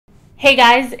Hey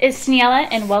guys, it's Daniela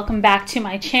and welcome back to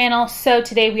my channel. So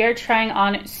today we are trying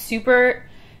on super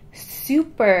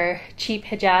cheap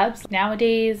hijabs.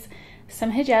 Nowadays,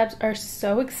 some hijabs are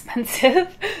so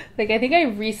expensive. Like I think I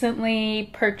recently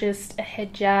purchased a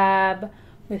hijab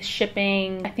with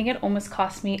shipping. I think it almost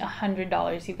cost me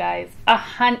 $100, you guys.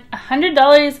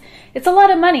 $100, it's a lot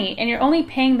of money and you're only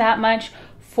paying that much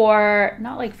for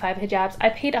not like 5 hijabs. I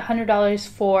paid $100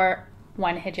 for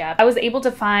one hijab. I was able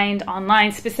to find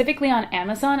online, specifically on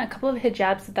Amazon, a couple of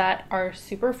hijabs that are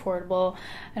super affordable.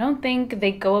 I don't think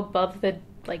they go above the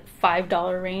like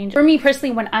 $5 range. For me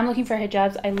personally, when I'm looking for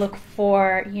hijabs, I look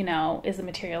for, you know, is the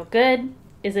material good?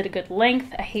 Is it a good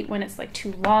length? I hate when it's like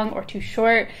too long or too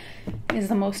short. Is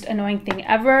the most annoying thing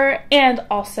ever. And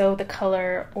also the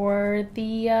color or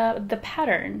the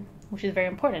pattern, which is very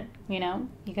important. You know,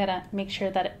 you gotta make sure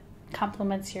that it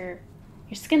complements your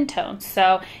skin tone.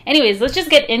 So anyways, let's just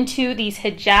get into these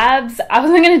hijabs. I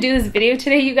wasn't gonna do this video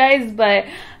today, you guys, but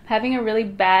I'm having a really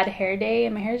bad hair day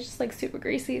and my hair is just like super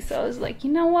greasy. So I was like,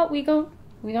 you know what, we gonna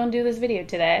do this video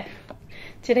today.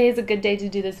 Today is a good day to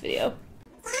do this video.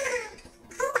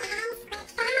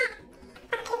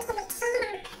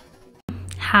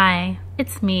 Hi,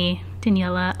 it's me,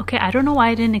 Daniela. Okay, I don't know why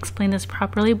I didn't explain this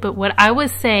properly, but what I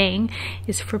was saying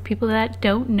is for people that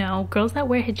don't know, girls that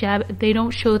wear hijab, they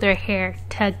don't show their hair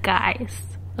to guys.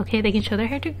 Okay, they can show their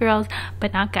hair to girls,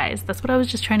 but not guys. That's what I was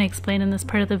just trying to explain in this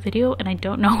part of the video, and I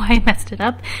don't know why I messed it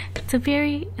up. It's a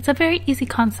very easy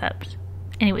concept.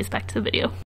 Anyways, back to the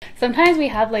video. Sometimes we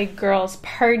have like girls'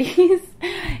 parties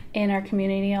in our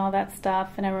community, all that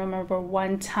stuff, and I remember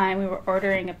one time we were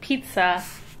ordering a pizza.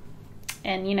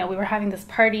 And, you know, we were having this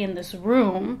party in this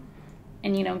room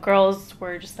and, you know, girls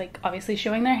were just like obviously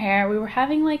showing their hair. We were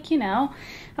having like, you know,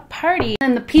 a party.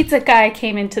 And the pizza guy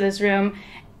came into this room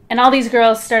and all these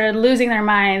girls started losing their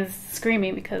minds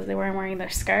screaming because they weren't wearing their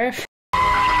scarf.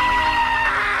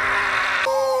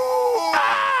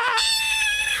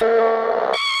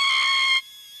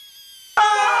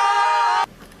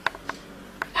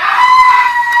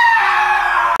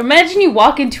 Imagine you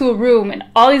walk into a room and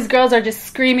all these girls are just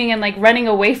screaming and like running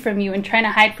away from you and trying to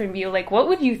hide from you. Like, what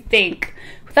would you think?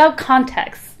 Without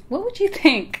context, what would you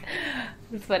think?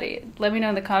 It's funny. Let me know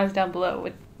in the comments down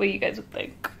below what you guys would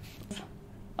think.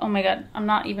 Oh my god, I'm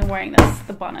not even wearing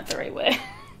the bonnet the right way.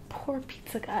 Poor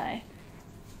pizza guy.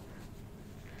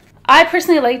 I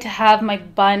personally like to have my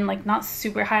bun like not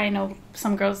super high. I know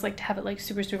some girls like to have it like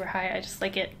super high. I just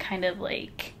like it kind of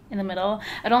like in the middle.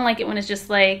 I don't like it when it's just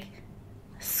like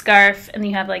scarf and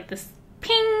you have like this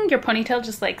ping, your ponytail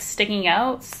just like sticking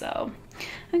out. So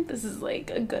I think this is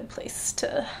like a good place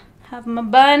to have my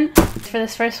bun. For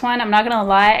this first one, I'm not gonna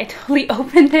lie, I totally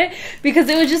opened it because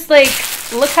it was just like,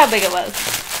 look how big it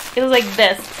was. It was like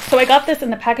this. So I got this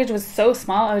and the package was so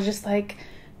small. I was just like,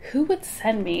 who would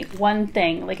send me one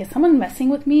thing? Like, is someone messing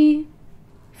with me?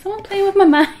 Someone playing with my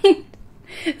mind?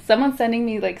 Someone sending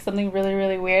me like something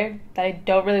really weird that I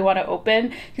don't really want to open,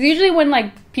 because usually when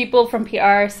like people from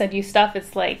PR send you stuff,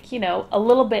 it's like, you know, it's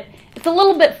a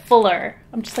little bit fuller.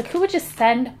 I'm just like, who would just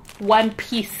send one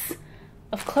piece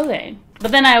of clothing?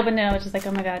 But then I opened it and I was just like,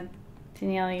 oh my god,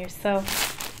 Daniela, you're so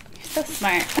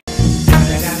smart.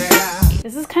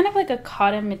 This is kind of like a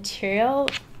cotton material.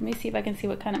 Let me see if I can see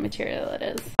what kind of material it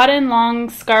is. Cotton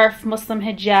long scarf, Muslim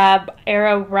hijab,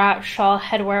 era wrap shawl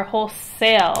headwear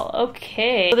wholesale.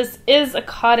 Okay, so this is a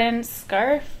cotton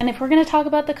scarf. And if we're gonna talk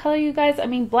about the color, you guys, I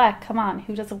mean black, come on,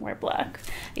 who doesn't wear black?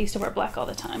 I used to wear black all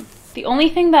the time. The only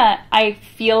thing that I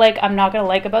feel like I'm not gonna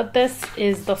like about this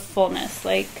is the fullness.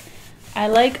 Like, I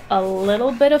like a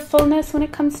little bit of fullness when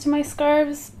it comes to my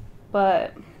scarves,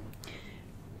 but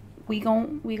we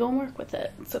gon' work with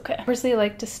it. It's okay. I personally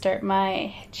like to start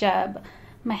my hijab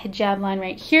line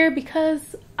right here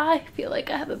because I feel like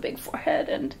I have a big forehead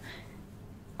and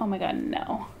oh my god,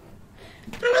 no.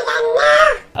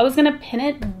 I was gonna pin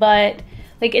it, but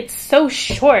like it's so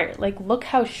short. Like, look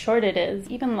how short it is.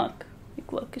 Even look,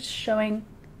 it's showing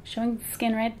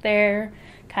skin right there,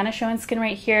 kind of showing skin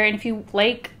right here. And if you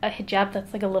like a hijab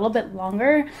that's like a little bit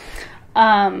longer,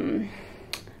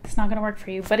 it's not gonna work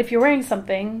for you. But if you're wearing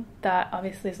something that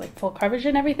obviously is like full coverage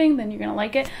and everything, then you're gonna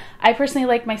like it. I personally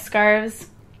like my scarves,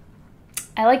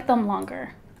 I like them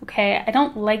longer, okay? I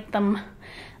don't like them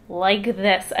like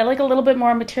this. I like a little bit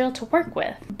more material to work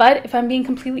with. But if I'm being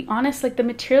completely honest, like the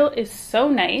material is so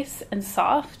nice and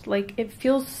soft. Like, it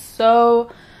feels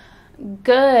so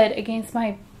good against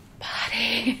my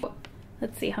body.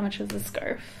 Let's see, how much was this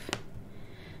scarf?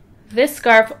 This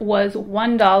scarf was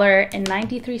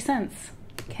 $1.93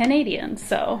 Canadian.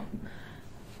 So,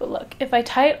 but look, if I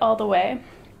tie it all the way,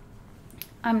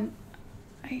 I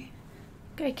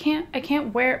I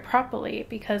can't wear it properly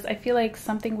because I feel like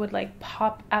something would like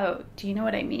pop out. Do you know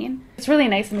what I mean? It's really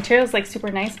nice. The material is like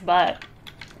super nice, but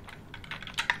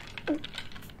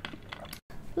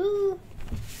ooh,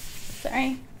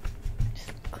 sorry,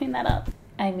 just clean that up.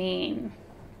 I mean,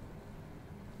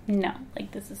 no,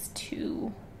 like this is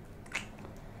too,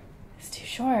 it's too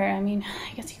short. I mean,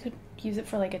 I guess you could use it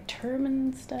for like a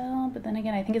turban style, but then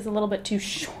again, I think it's a little bit too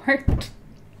short.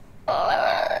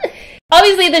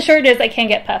 Obviously the shortness, I can't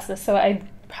get past this, so I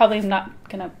probably am not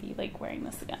gonna be like wearing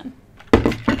this again.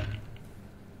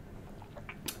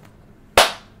 All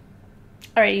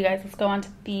right, you guys, let's go on to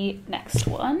the next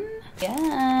one.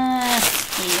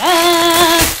 Yes,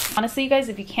 yes. Honestly, you guys,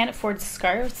 if you can't afford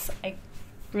scarves, I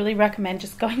really recommend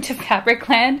just going to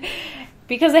Fabricland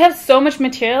because they have so much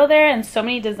material there and so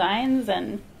many designs,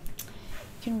 and you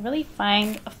can really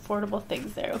find affordable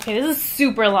things there. Okay, this is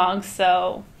super long,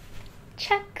 so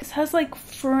check. This has like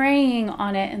fraying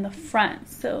on it in the front,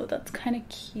 so that's kind of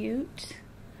cute.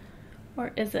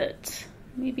 Or is it?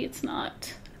 Maybe it's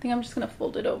not. I think I'm just gonna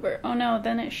fold it over. Oh no,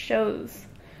 then it shows.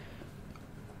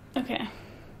 Okay.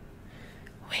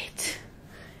 Wait.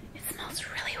 It smells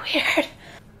really weird.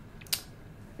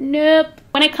 Nope.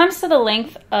 When it comes to the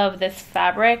length of this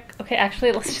fabric, okay,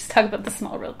 actually, let's just talk about the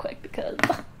smell real quick because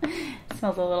it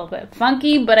smells a little bit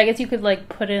funky, but I guess you could like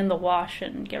put it in the wash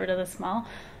and get rid of the smell.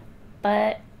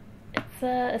 But it's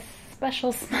a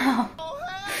special smell.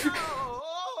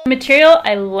 Material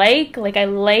I like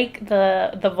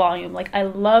the volume. Like I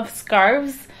love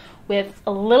scarves with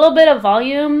a little bit of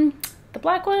volume. The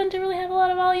black one didn't really have a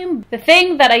lot of volume. The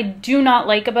thing that I do not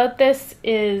like about this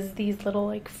is these little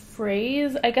like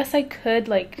frays. I guess I could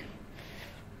like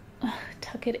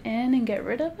tuck it in and get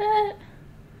rid of it.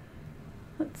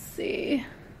 Let's see.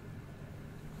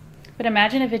 But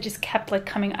imagine if it just kept like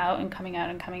coming out and coming out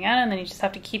and coming out, and then you just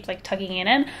have to keep like tucking it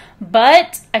in.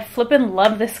 But I flippin'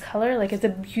 love this color. Like it's a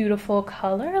beautiful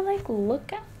color. Like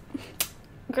look at,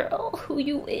 girl, who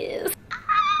you is.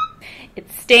 It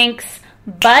stinks,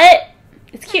 but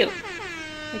it's cute.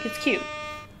 Like it's cute.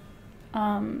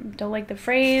 Don't like the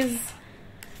frays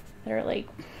that are like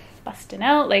busting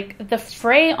out. Like the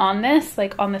fray on this,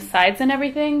 like on the sides and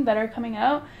everything that are coming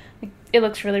out, like, it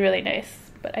looks really, really nice.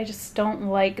 But I just don't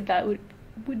like that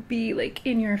would be like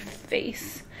in your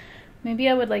face. Maybe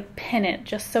I would like pin it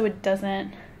just so it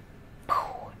doesn't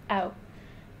out.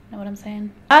 Know what I'm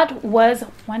saying? That was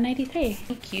 $193.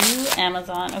 Thank you,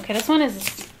 Amazon. Okay, this one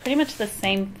is pretty much the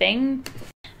same thing.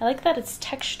 I like that it's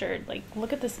textured. Like,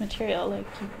 look at this material. Like,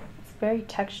 it's very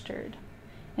textured.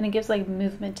 And it gives like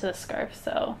movement to the scarf,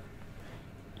 so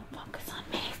don't focus on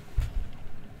me.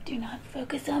 Do not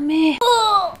focus on me.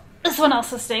 Oh, this one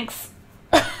also stinks.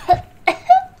 I'm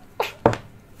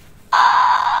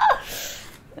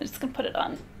just gonna put it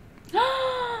on.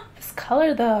 This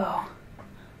color though.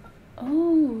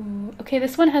 Oh, okay,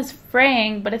 this one has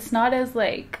fraying, but it's not as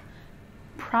like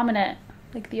prominent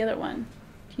like the other one.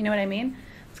 You know what I mean?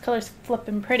 This color's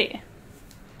flippin' pretty.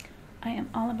 I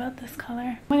am all about this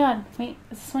color. Oh my god, wait,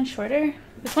 is this one shorter?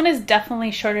 This one is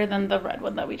definitely shorter than the red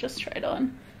one that we just tried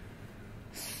on.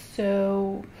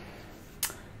 So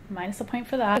minus a point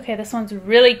for that. Okay, this one's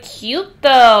really cute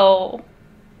though.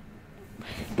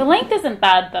 The length isn't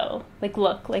bad though. Like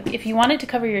look, like if you wanted to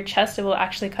cover your chest, it will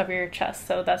actually cover your chest,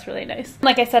 so that's really nice.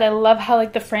 Like I said, I love how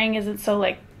like the fraying isn't so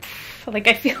like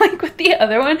I feel like with the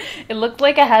other one, it looked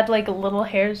like I had like little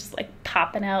hairs just like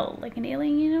popping out like an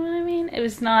alien, you know what I mean?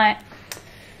 It's not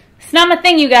my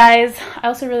thing, you guys. I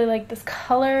also really like this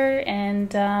color, and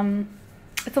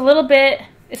it's a little bit,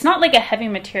 it's not like a heavy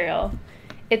material.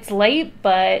 It's light,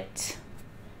 but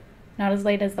not as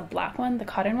light as the black one, the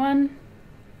cotton one.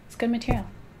 It's good material.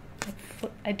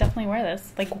 I definitely wear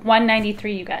this. Like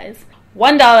 $193, you guys.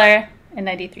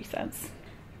 $1.93.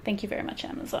 Thank you very much,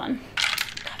 Amazon.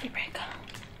 Coffee break.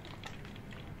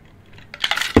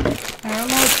 I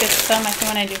normally get some, I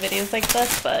think, when I do videos like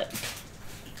this, but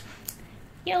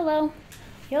yellow.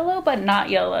 Yellow, but not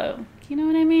yellow. You know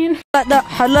what I mean? Like that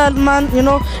halal, man, you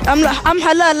know? I'm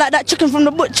halal like that chicken from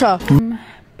the butcher.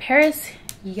 Paris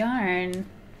yarn.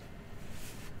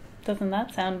 Doesn't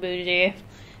that sound bougie?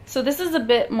 So this is a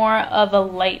bit more of a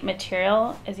light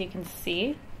material, as you can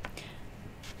see.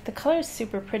 The color is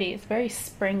super pretty. It's very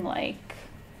spring-like.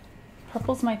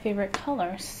 Purple's my favorite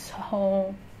color,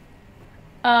 so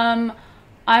I'm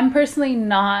personally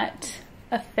not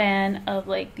a fan of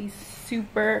like these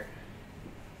super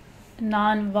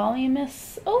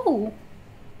non-voluminous. Oh,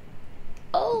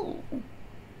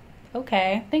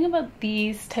 okay. The thing about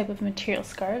these type of material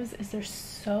scarves is they're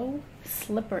so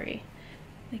slippery.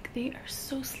 Like they are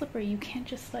so slippery. You can't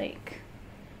just like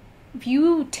if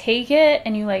you take it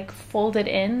and you like fold it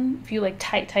in, if you like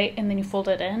tight and then you fold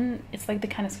it in, it's like the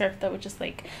kind of scarf that would just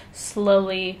like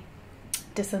slowly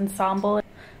disensemble.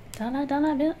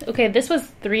 Okay, this was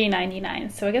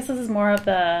 $3.99, so I guess this is more of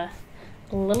the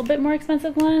a little bit more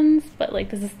expensive ones, but like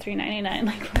this is $3.99.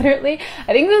 Like literally,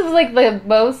 I think this is like the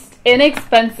most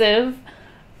inexpensive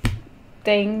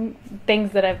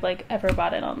things that I've like ever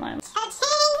bought it online.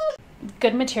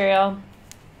 Good material.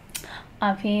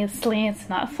 Obviously, it's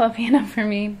not fluffy enough for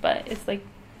me, but it's like,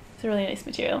 it's a really nice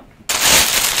material.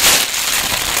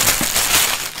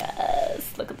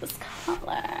 Yes, look at this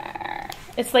color.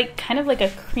 It's like kind of like a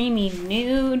creamy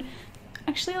nude.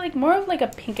 Actually, like more of like a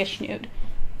pinkish nude.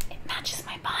 It matches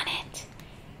my bonnet.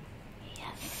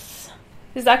 Yes.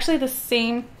 This is actually the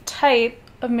same type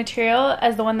of material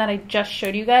as the one that I just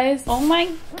showed you guys. Oh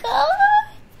my god!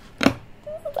 This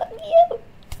is so cute.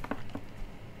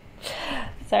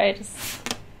 Sorry, I just...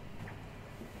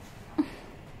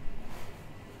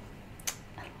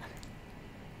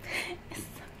 It's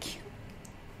so cute.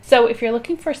 So if you're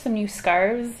looking for some new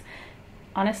scarves,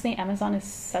 honestly, Amazon is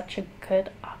such a good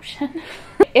option.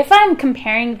 If I'm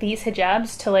comparing these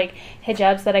hijabs to like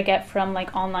hijabs that I get from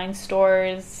like online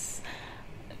stores,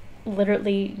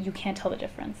 literally you can't tell the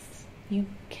difference. You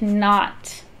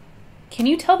cannot. Can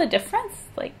you tell the difference?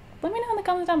 Like, let me know in the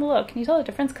comments down below. Can you tell the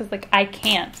difference? Because like I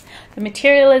can't. The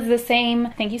material is the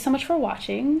same. Thank you so much for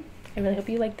watching. I really hope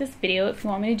you liked this video. If you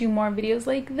want me to do more videos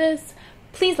like this,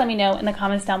 please let me know in the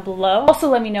comments down below. Also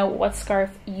let me know what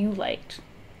scarf you liked.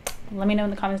 Let me know in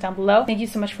the comments down below. Thank you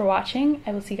so much for watching.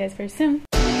 I will see you guys very soon.